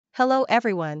Hello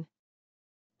everyone.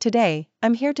 Today,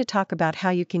 I'm here to talk about how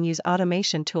you can use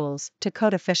automation tools to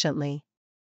code efficiently.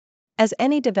 As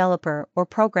any developer or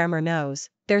programmer knows,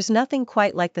 there's nothing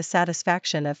quite like the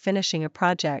satisfaction of finishing a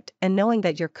project and knowing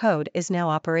that your code is now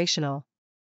operational.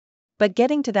 But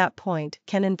getting to that point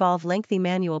can involve lengthy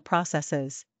manual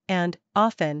processes, and,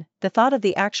 often, the thought of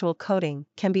the actual coding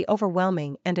can be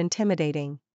overwhelming and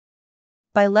intimidating.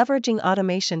 By leveraging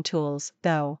automation tools,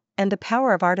 though, and the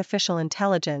power of artificial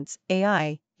intelligence,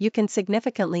 AI, you can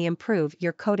significantly improve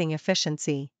your coding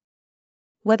efficiency.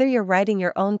 Whether you're writing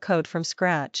your own code from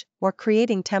scratch or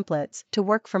creating templates to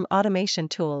work from automation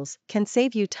tools can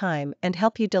save you time and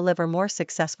help you deliver more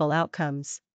successful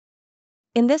outcomes.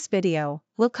 In this video,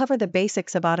 we'll cover the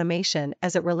basics of automation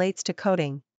as it relates to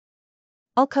coding.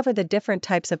 I'll cover the different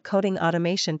types of coding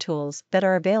automation tools that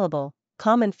are available,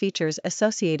 common features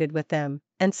associated with them,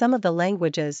 and some of the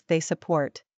languages they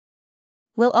support.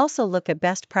 We'll also look at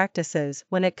best practices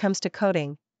when it comes to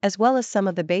coding, as well as some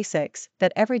of the basics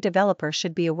that every developer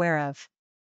should be aware of.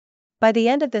 By the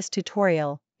end of this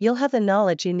tutorial, you'll have the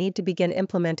knowledge you need to begin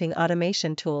implementing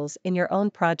automation tools in your own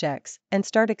projects and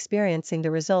start experiencing the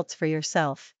results for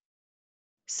yourself.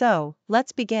 So,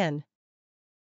 let's begin.